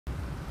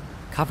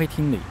咖啡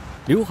厅里，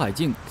刘海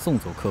静送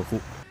走客户，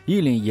一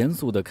脸严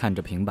肃地看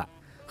着平板，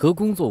和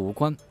工作无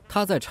关。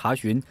她在查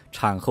询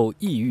产后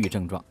抑郁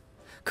症状，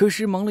可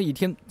是忙了一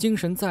天，精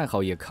神再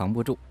好也扛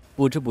不住。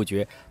不知不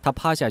觉，她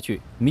趴下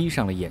去，眯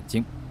上了眼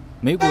睛。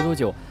没过多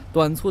久，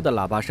短促的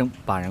喇叭声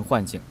把人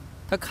唤醒。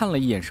她看了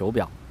一眼手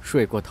表，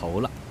睡过头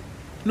了。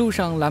路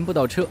上拦不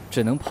到车，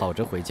只能跑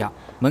着回家。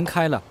门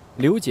开了，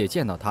刘姐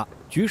见到她，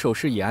举手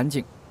示意安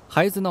静。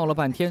孩子闹了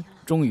半天，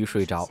终于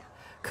睡着，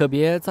可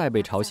别再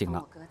被吵醒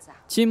了。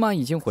亲妈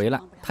已经回来，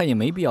她也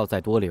没必要再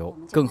多留，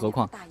更何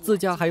况自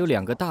家还有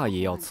2个大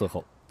爷要伺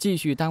候，继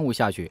续耽误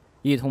下去，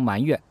一通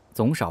埋怨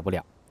总少不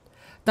了。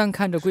但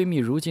看着闺蜜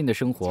如今的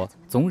生活，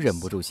总忍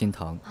不住心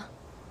疼。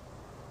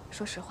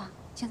说实话，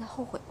现在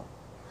后悔不？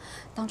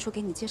当初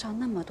给你介绍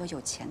那么多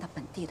有钱的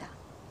本地的，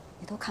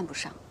你都看不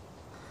上，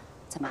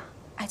怎么？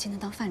爱情能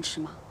当饭吃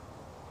吗？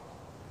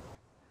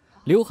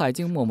刘海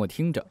静默默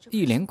听着，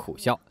一脸苦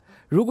笑。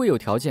如果有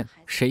条件，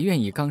谁愿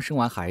意刚生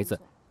完孩子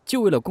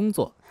就为了工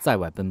作在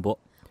外奔波？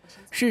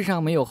世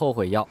上没有后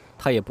悔药，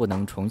她也不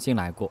能重新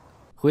来过。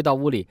回到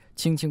屋里，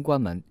轻轻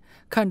关门，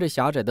看着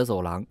狭窄的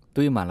走廊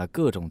堆满了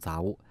各种杂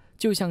物，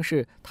就像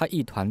是她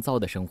一团糟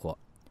的生活。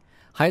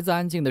孩子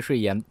安静的睡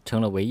颜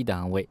成了唯一的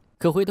安慰，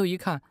可回头一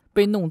看，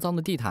被弄脏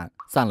的地毯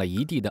散了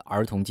一地的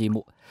儿童积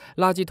木，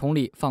垃圾桶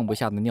里放不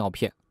下的尿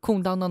片，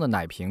空荡荡的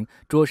奶瓶，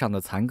桌上的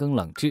残羹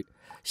冷炙，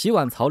洗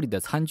碗槽里的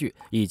餐具，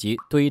以及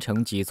堆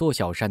成几座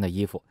小山的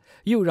衣服，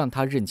又让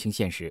他认清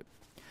现实。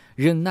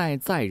忍耐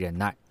再忍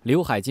耐，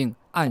刘海静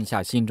按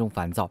下心中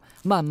烦躁，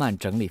慢慢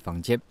整理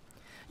房间。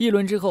一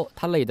轮之后，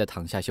她累得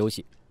躺下休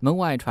息。门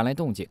外传来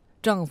动静，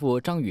丈夫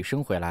张雨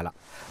生回来了。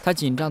她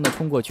紧张地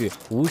冲过去，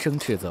无声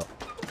斥责：“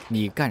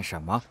你干什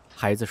么？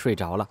孩子睡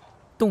着了，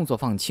动作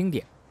放轻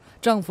点。”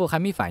丈夫还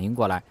没反应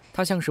过来，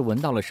他像是闻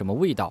到了什么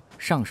味道，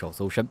上手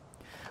搜身，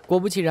果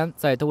不其然，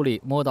在兜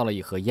里摸到了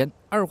一盒烟，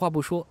二话不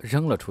说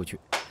扔了出去。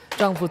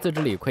丈夫自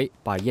知理亏，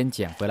把烟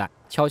捡回来，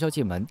悄悄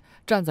进门，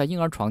站在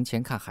婴儿床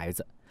前看孩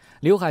子。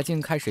刘海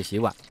静开始洗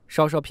碗，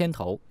稍稍偏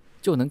头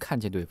就能看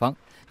见对方，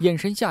眼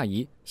神下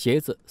移，鞋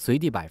子随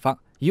地摆放，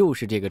又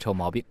是这个臭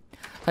毛病。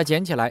她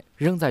捡起来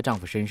扔在丈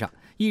夫身上，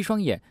一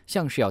双眼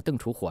像是要瞪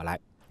出火来。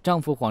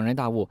丈夫恍然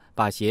大悟，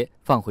把鞋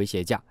放回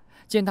鞋架。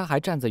见他还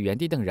站在原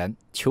地瞪人，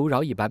求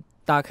饶一般，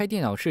打开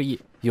电脑示意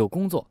有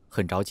工作，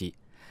很着急。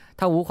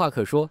他无话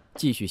可说，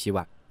继续洗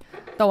碗。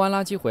倒完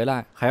垃圾回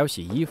来还要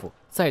洗衣服，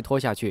再拖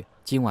下去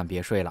今晚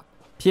别睡了。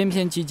偏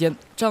偏期间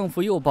丈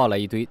夫又抱来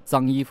一堆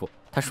脏衣服，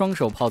他双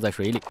手泡在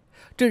水里，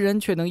这人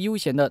却能悠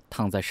闲地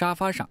躺在沙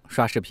发上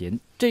刷视频。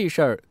这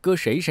事儿搁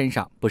谁身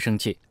上不生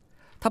气？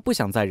她不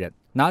想再忍，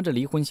拿着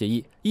离婚协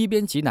议一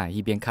边挤奶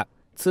一边看。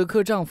此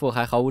刻丈夫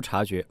还毫无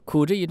察觉，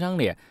苦着一张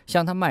脸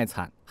向她卖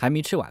惨，还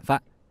没吃晚饭。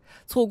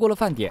错过了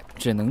饭点，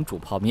只能煮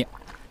泡面。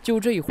就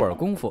这一会儿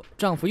功夫，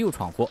丈夫又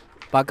闯祸，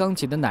把刚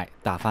挤的奶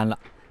打翻了，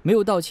没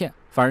有道歉，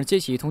反而接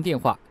起一通电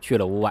话去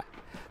了屋外，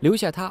留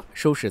下她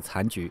收拾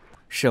残局。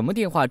什么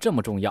电话这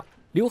么重要？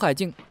刘海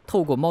静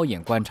透过猫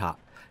眼观察，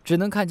只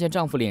能看见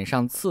丈夫脸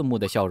上刺目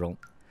的笑容，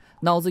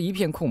脑子一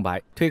片空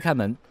白，推开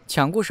门，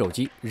抢过手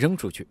机扔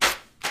出去。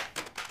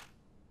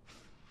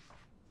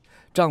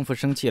丈夫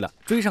生气了，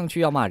追上去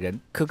要骂人，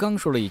可刚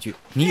说了一句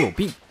“你有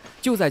病”，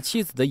就在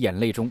妻子的眼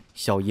泪中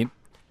消音。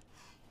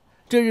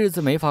这日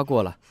子没法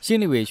过了，心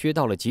里委屈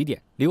到了极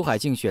点。刘海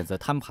静选择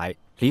摊牌，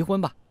离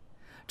婚吧。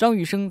张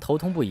雨生头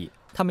痛不已，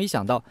他没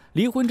想到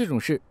离婚这种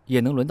事也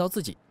能轮到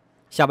自己。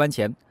下班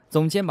前，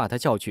总监把他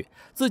叫去，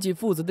自己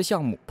负责的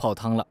项目泡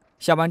汤了。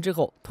下班之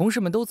后，同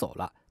事们都走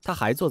了，他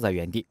还坐在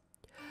原地。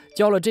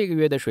交了这个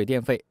月的水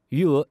电费，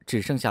余额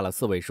只剩下了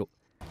4位数。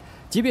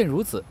即便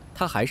如此，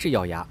他还是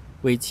咬牙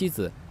为妻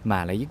子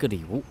买了一个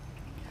礼物。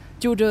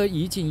就这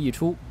一进一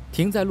出，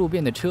停在路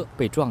边的车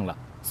被撞了，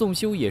送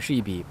修也是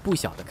一笔不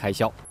小的开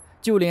销。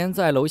就连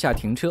在楼下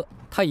停车，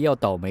他也要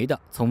倒霉的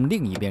从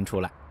另一边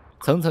出来。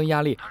层层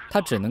压力，他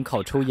只能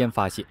靠抽烟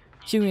发泄。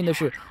幸运的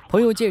是，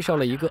朋友介绍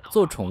了一个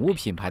做宠物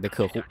品牌的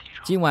客户，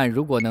今晚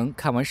如果能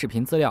看完视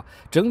频资料，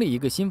整理一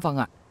个新方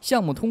案，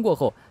项目通过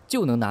后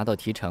就能拿到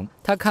提成。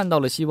他看到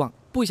了希望，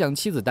不想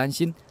妻子担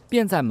心，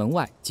便在门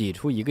外挤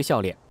出一个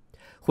笑脸，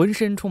浑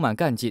身充满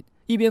干劲，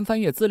一边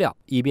翻阅资料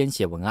一边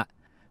写文案。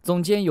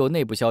总监有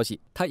内部消息，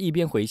他一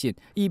边回信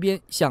一边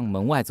向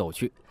门外走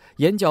去，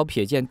眼角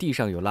瞥见地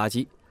上有垃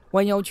圾，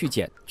弯腰去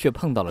捡，却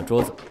碰到了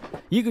桌子。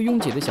一个拥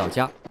挤的小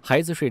家，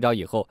孩子睡着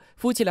以后，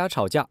夫妻俩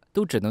吵架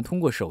都只能通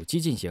过手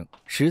机进行，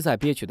实在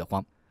憋屈得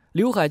慌。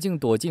刘海静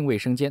躲进卫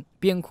生间，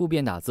边哭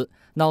边打字，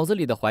脑子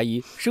里的怀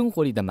疑，生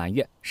活里的埋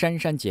怨，删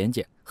删减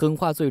减，狠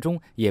话最终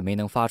也没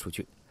能发出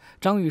去。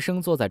张雨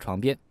生坐在床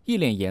边，一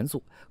脸严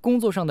肃，工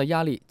作上的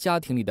压力，家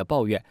庭里的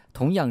抱怨，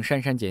同样删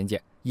删减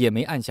减，也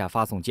没按下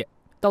发送键。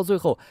到最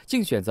后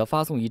竟选择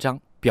发送一张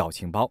表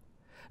情包。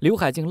刘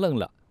海静愣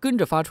了，跟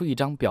着发出一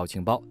张表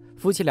情包。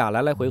夫妻俩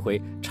来来回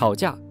回吵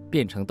架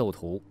变成斗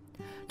图，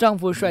丈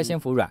夫率先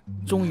服软，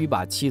终于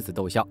把妻子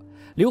逗笑。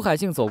刘海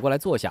静走过来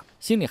坐下，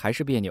心里还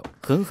是别扭，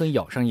狠狠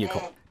咬上一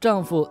口。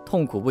丈夫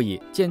痛苦不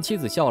已，见妻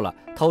子笑了，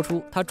掏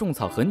出他种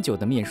草很久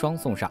的面霜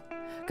送上，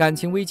感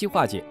情危机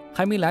化解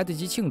还没来得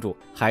及庆祝，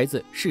孩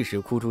子适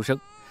时哭出声，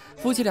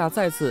夫妻俩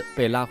再次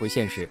被拉回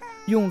现实，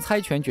用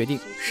猜拳决定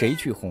谁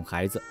去哄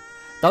孩子。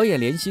导演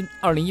连心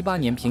2018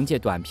年凭借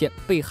短片《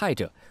被害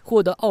者》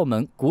获得澳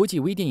门国际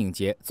微电影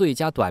节最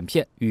佳短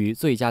片与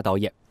最佳导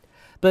演。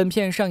本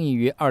片上映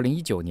于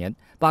2019年，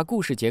把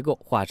故事结构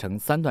划成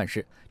3段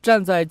式，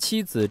站在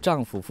妻子、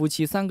丈夫、夫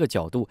妻3个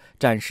角度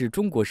展示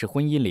中国式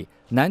婚姻里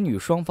男女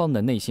双方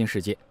的内心世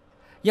界。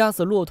压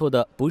死骆驼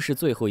的不是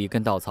最后一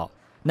根稻草，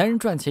男人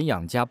赚钱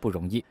养家不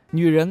容易，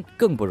女人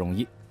更不容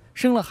易。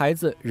生了孩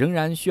子仍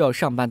然需要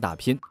上班打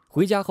拼，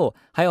回家后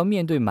还要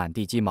面对满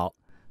地鸡毛。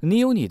你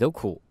有你的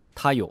苦，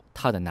他有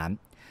他的难。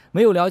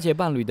没有了解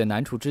伴侣的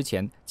难处之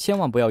前，千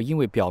万不要因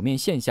为表面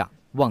现象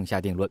妄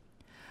下定论。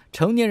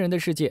成年人的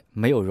世界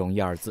没有容易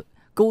2字，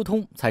沟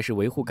通才是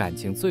维护感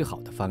情最好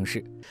的方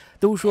式。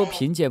都说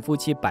贫贱夫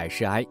妻百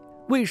事哀，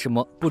为什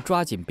么不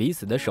抓紧彼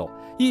此的手，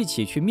一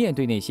起去面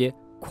对那些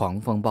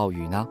狂风暴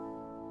雨呢？